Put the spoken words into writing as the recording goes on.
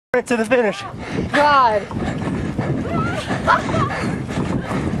Right to the finish. God.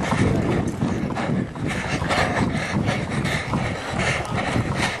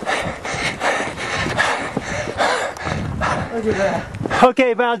 Look at that.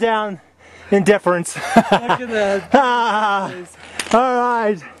 Okay, bow down in deference. Look at that. Ah, all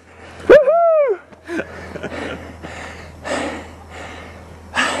right. Woohoo!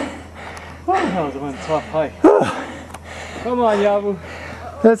 That was one tough hike. Come on, Yabu.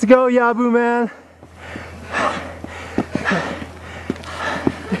 Let's go, Yabu, man.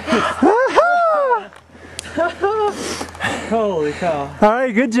 Holy cow. All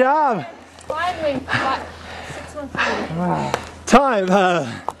right, good job. Finally, 6:40. Time,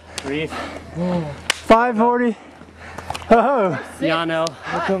 Reef. 5:40. Oh, Yano.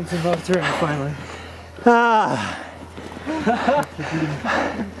 Welcome to Mount Turner finally. ah,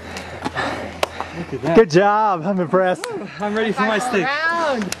 Look at that. good job. I'm impressed. I'm ready for my steak.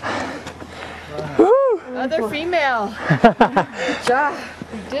 Round. Woo. Other female. Good job.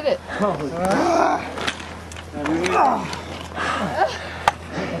 You did it.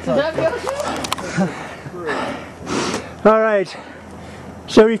 Does that feel good? All right.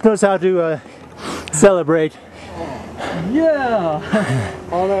 Sharif knows how to celebrate. Yeah.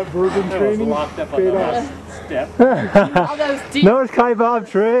 All that bourbon training paid off. All those deep. North Kaibab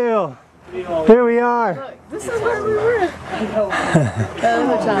Trail. Here we are. Look, this is where we were.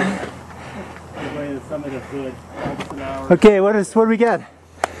 Another time. Okay, what do we get?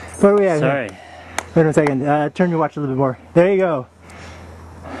 What do we at? Sorry. Wait a second. Turn your watch a little bit more. There you go.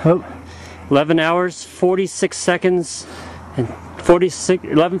 Oh. 11 hours, 46 seconds, and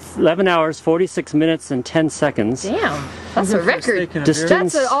 11 hours, 46 minutes, and 10 seconds. Damn. That's a record.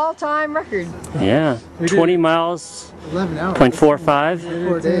 Distance, That's an all-time record. yeah, 20 miles, 11 hours. 0.45.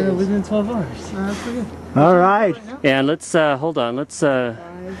 4 days. Within 12 hours. All right. And let's, hold on, let's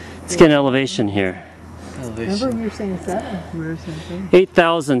get an elevation here. Remember we were saying 7? We were saying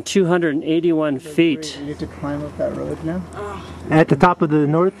 8,281 feet. you get to climb up that road now? At the top of the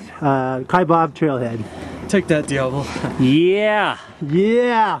North Kaibab Trailhead. Take that, Diablo. Yeah!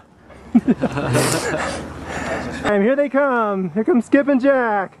 Yeah. And here they come. Here comes Skip and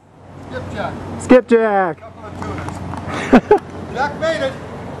Jack. Skipjack. Skipjack. Couple of tuners. Jack made it.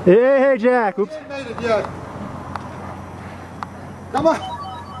 Hey, Jack. Oops. He ain't made it yet. Come on.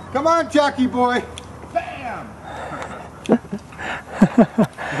 Come on, Jackie boy. Bam. I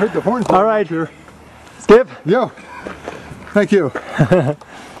heard the horn. All right. Skip. Yo. Thank you.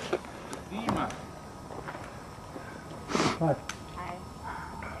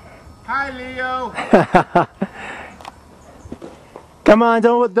 Hi, Leo. Come on,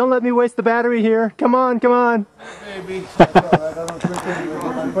 don't let me waste the battery here. Come on, come on. Baby. That's all right. I don't drink anyway.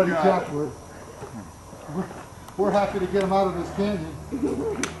 My buddy Jack would. We're happy to get him out of this canyon.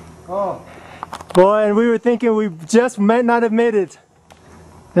 Oh. Boy, and we were thinking we just might not have made it.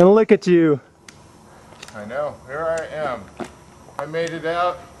 And look at you. I know, here I am. I made it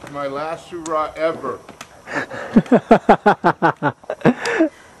out, my last hurrah ever.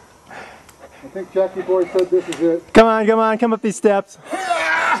 I think Jackie boy said this is it. Come on, come up these steps.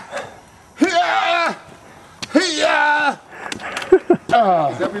 Is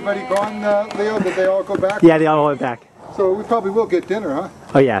everybody gone, Leo? Did they all go back? Yeah, they all went back. So we probably will get dinner, huh?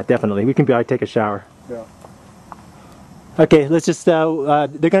 Oh yeah, definitely. We can probably take a shower. Yeah. Okay, let's just, they're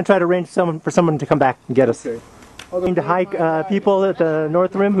going to try to arrange for someone to come back and get us. Okay. To hike people at the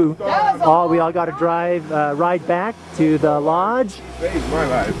North Rim who we all got to ride back to the lodge. Saved my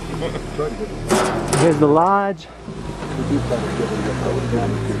life. Here's the lodge.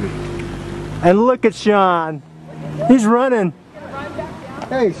 And look at Sean. He's running.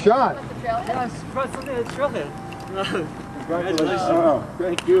 Hey, Sean. Congratulations. Oh,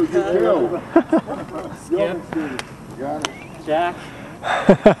 thank you, you too. Skip, Got it. Jack,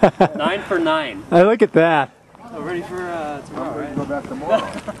 9 for 9. Hey, look at that. So ready for tomorrow, right? Go back tomorrow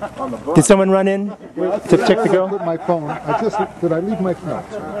on the bus. Did someone run in to check the I girl? put my phone. Did I leave my phone? No.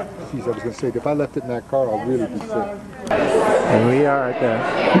 Jeez, I was going to say, if I left it in that car, I'll really be sick. And we are at the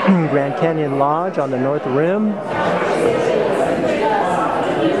Grand Canyon Lodge on the North Rim.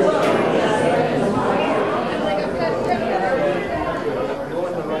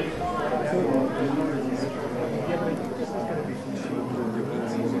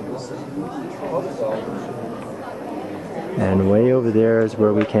 And way over there is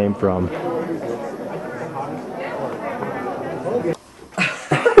where we came from.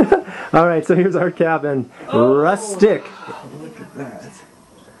 All right, so here's our cabin. Rustic. Look at that.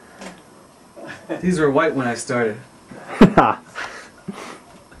 These were white when I started.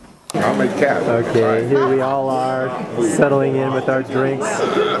 I'll make cat. Okay, here we all are settling in with our drinks.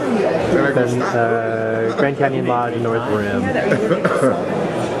 Grand Canyon Lodge, North Rim. Who's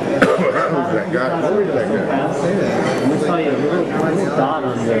that guy? Who's that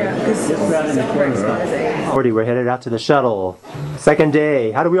guy? 40, we're headed out to the shuttle. Second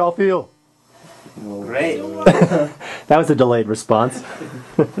day. How do we all feel? Great. That was a delayed response.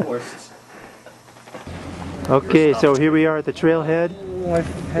 Okay, so here we are at the trailhead.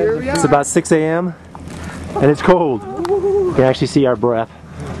 It's about 6 a.m. and it's cold. You can actually see our breath.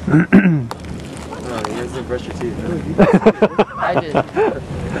 You guys didn't brush your teeth. I did.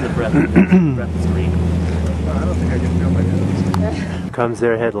 The breath is green. Comes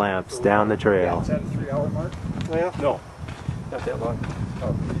their headlamps down the trail. Is that a 3-hour mark? No, not that long.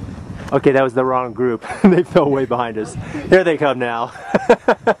 Okay, that was the wrong group. They fell way behind us. Here they come now.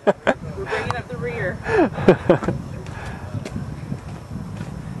 We're bringing up the rear.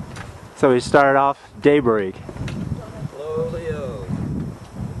 So we started off daybreak. Hello, Leo.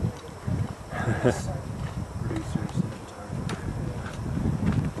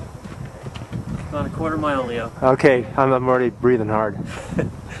 About a quarter mile, Leo. Okay, I'm already breathing hard.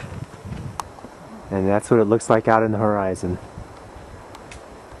 And that's what it looks like out in the horizon.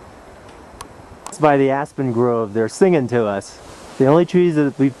 It's by the aspen grove. They're singing to us. The only trees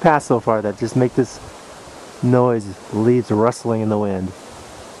that we've passed so far that just make this noise, leaves rustling in the wind.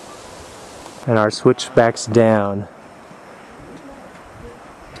 And our switchbacks down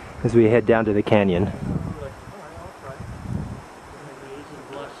as we head down to the canyon.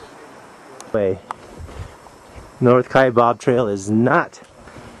 Way. North Kaibab Trail is not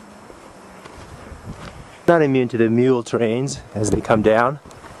immune to the mule trains as they come down,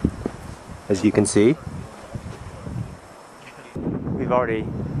 as you can see. We've already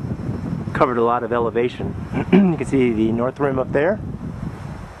covered a lot of elevation. You can see the North Rim up there,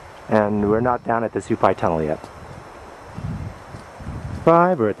 and we're not down at the Supai Tunnel yet.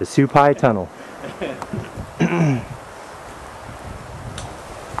 We're at the Supai Tunnel.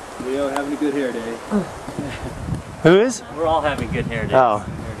 Leo, having a good hair day. Who is? We're all having good hair days. Oh.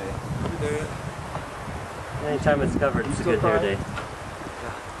 Anytime it's covered, it's a good hair day.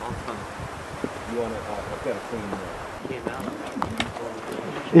 You want to, I've got to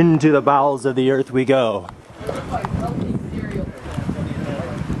clean Into the bowels of the earth we go.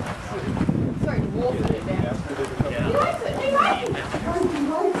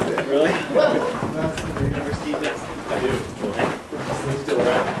 Really? Remember Steve Ness? I do. He's still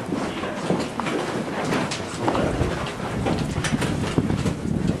around.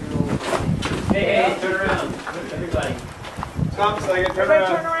 Hey, turn around. Everybody. Stop a second, turn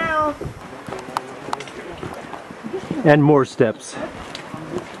around. And more steps.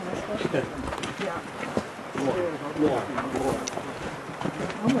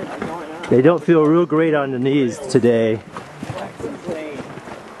 They don't feel real great on the knees today.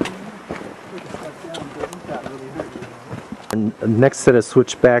 And the next set of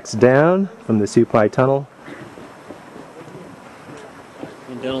switchbacks down from the Supai Tunnel.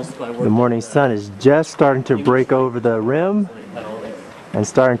 The morning sun is just starting to break over the rim and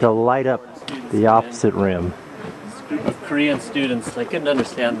starting to light up the opposite rim. Group of Korean students, I couldn't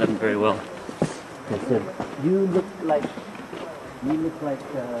understand them very well. They said, you look like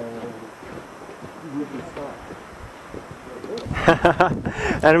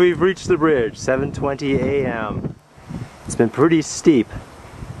And we've reached the bridge, 7:20 a.m. It's been pretty steep,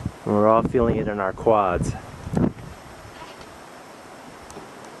 and we're all feeling it in our quads.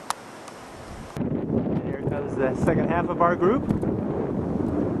 And here comes the second half of our group.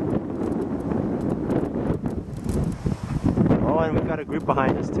 Oh, and we've got a group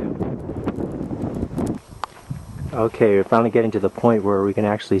behind us too. Okay, we're finally getting to the point where we can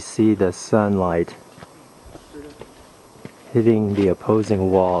actually see the sunlight hitting the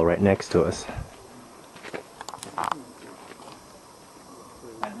opposing wall right next to us.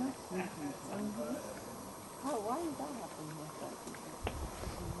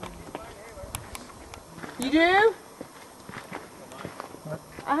 You do?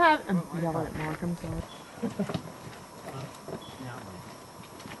 I have. I'm yelling at Mark, I'm sorry.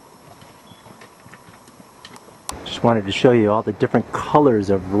 Just wanted to show you all the different colors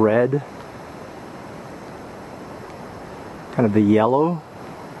of red. Kind of the yellow.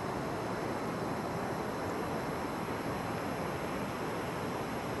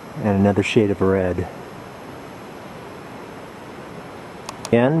 And another shade of red.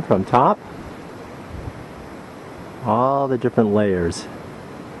 Again, from top. All the different layers.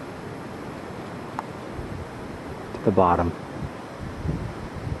 To the bottom.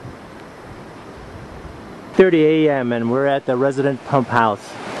 30 a.m. and we're at the resident pump house.